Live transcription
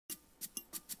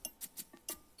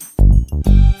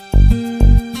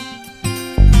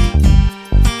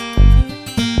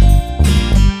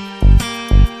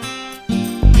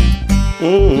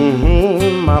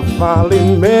I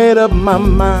finally made up my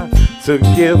mind to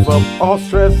give up all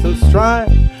stress and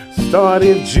strife.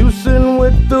 Started juicing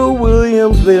with the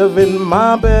Williams, living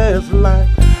my best life.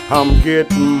 I'm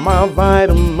getting my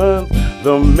vitamins,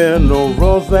 the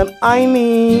minerals that I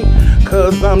need,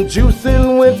 'cause I'm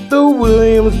juicing with the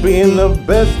Williams, being the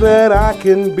best that I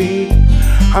can be.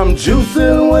 I'm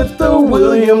juicing with the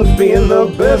Williams, being the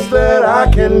best that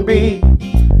I can be.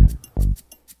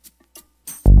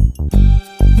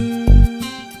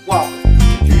 Welcome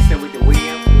to Juicing with the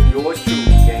Williams with yours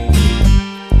truly, James.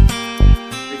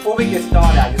 Before we get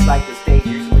started, I'd just like to state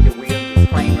Juicing with the Williams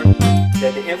disclaimer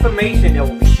that the information that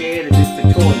will be shared in this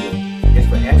tutorial is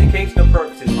for educational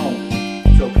purposes only.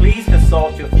 So please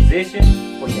consult your physician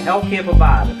or your healthcare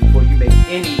provider before you make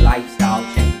any lifestyle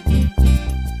change.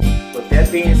 With that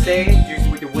being said,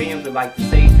 Juicing with the Williams would like to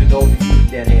say to those of you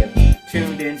that have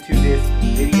tuned into this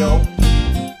video,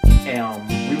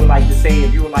 we would like to say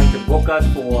if you would like to book us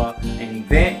for an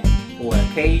event or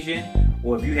occasion,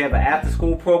 or if you have an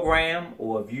after-school program,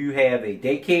 or if you have a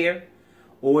daycare,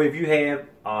 or if you have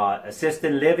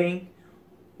assisted living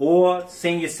or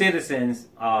senior citizens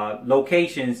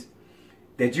locations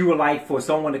that you would like for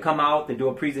someone to come out to do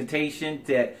a presentation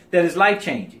that is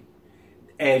life-changing.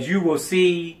 As you will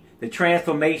see the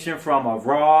transformation from a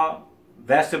raw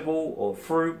vegetable or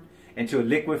fruit into a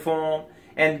liquid form,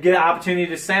 and get an opportunity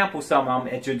to sample some of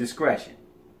them at your discretion.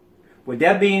 With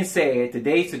that being said,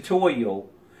 today's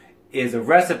tutorial is a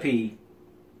recipe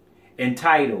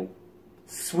entitled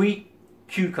Sweet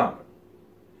Cucumber.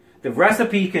 The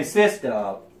recipe consists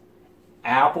of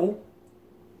apple,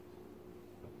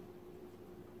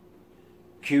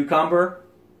 cucumber,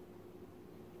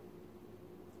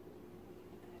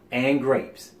 and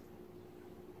grapes.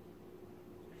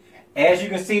 As you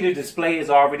can see, the display has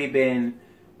already been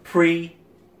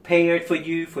prepared for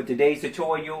you for today's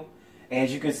tutorial.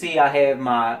 As you can see, I have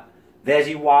my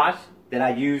veggie wash that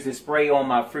I use to spray on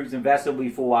my fruits and vegetables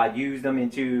before I use them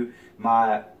into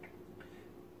my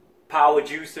power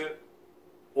juicer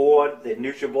or the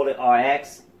NutriBullet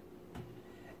RX.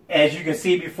 As you can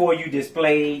see before you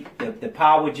displayed the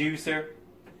power juicer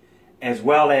as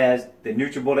well as the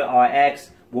NutriBullet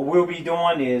RX, what we'll be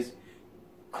doing is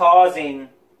causing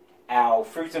our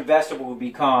fruits and vegetables to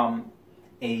become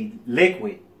a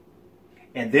liquid,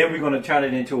 and then we're going to turn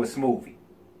it into a smoothie.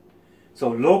 So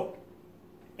look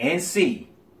and see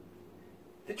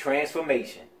the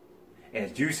transformation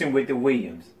as Juicing with the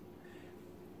Williams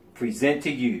present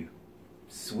to you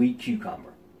Sweet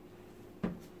Cucumber.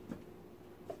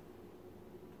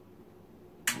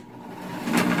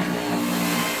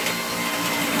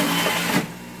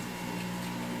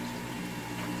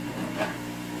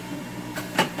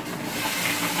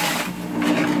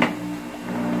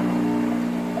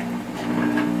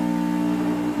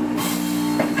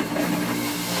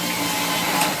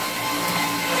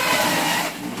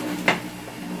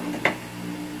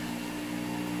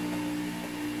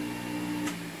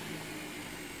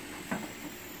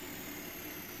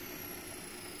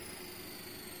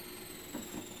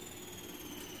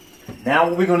 Now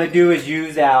what we're going to do is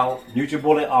use our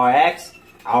NutriBullet RX.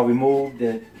 I'll remove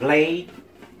the blade.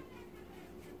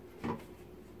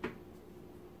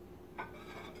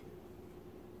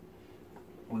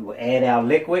 We will add our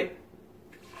liquid.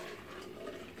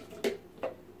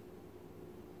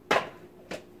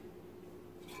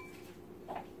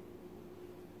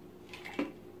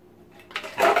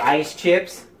 Our ice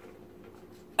chips.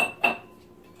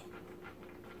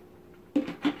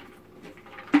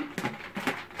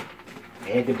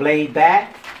 Add the blade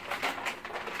back.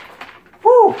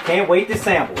 Whew, can't wait to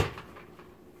sample it.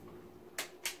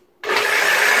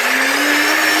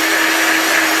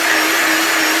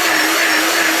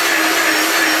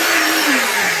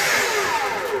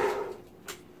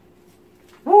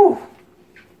 Whew.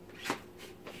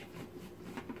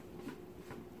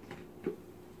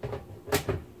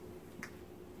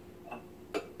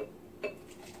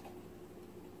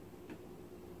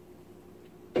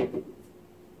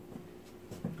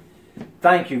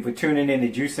 Thank you for tuning in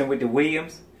to Juicing with the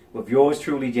Williams with yours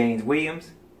truly, James Williams,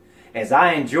 as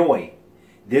I enjoy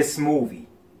this smoothie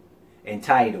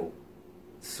entitled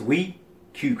Sweet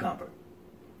Cucumber.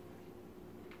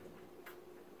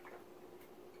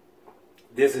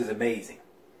 This is amazing.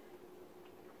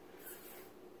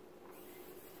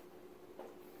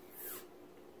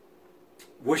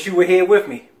 Wish you were here with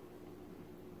me.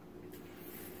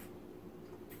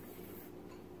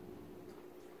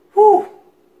 Whew.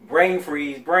 Brain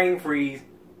freeze,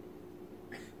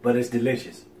 but it's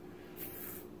delicious.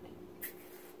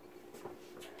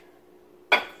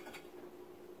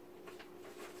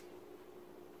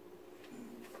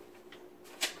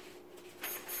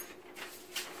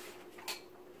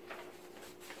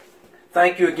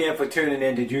 Thank you again for tuning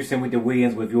in to Juicing with the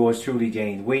Williams with yours truly,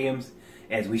 James Williams,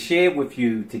 as we share with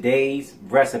you today's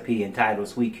recipe entitled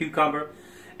Sweet Cucumber.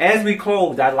 As we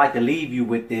close, I'd like to leave you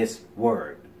with this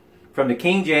word. From the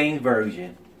King James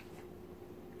Version,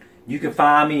 you can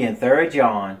find me in 3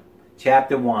 John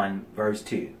chapter 1, verse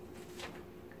 2.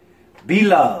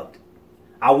 Beloved,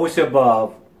 I wish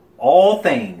above all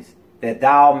things that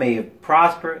thou may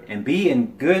prosper and be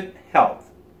in good health,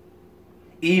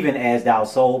 even as thy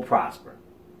soul prosper.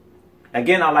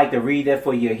 Again, I'd like to read that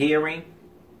for your hearing.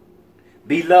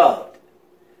 Beloved,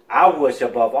 I wish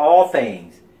above all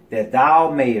things that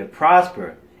thou mayest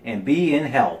prosper and be in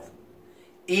health,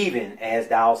 even as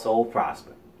thy soul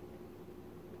prosper.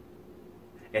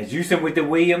 As Juicing with the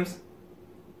Williams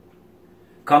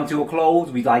come to a close,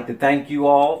 we'd like to thank you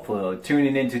all for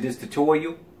tuning into this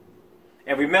tutorial.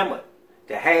 And remember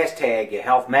to hashtag your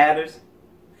health matters,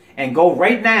 and go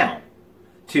right now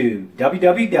to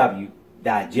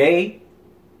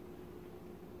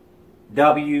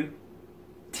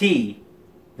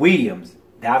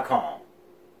www.jwtwilliams.com.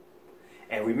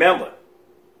 And remember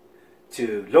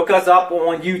to look us up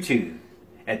on YouTube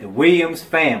at the Williams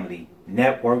Family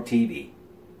Network TV.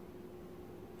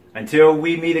 Until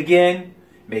we meet again,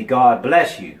 may God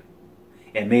bless you,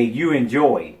 and may you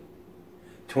enjoy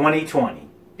 2020,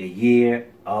 the year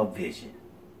of vision.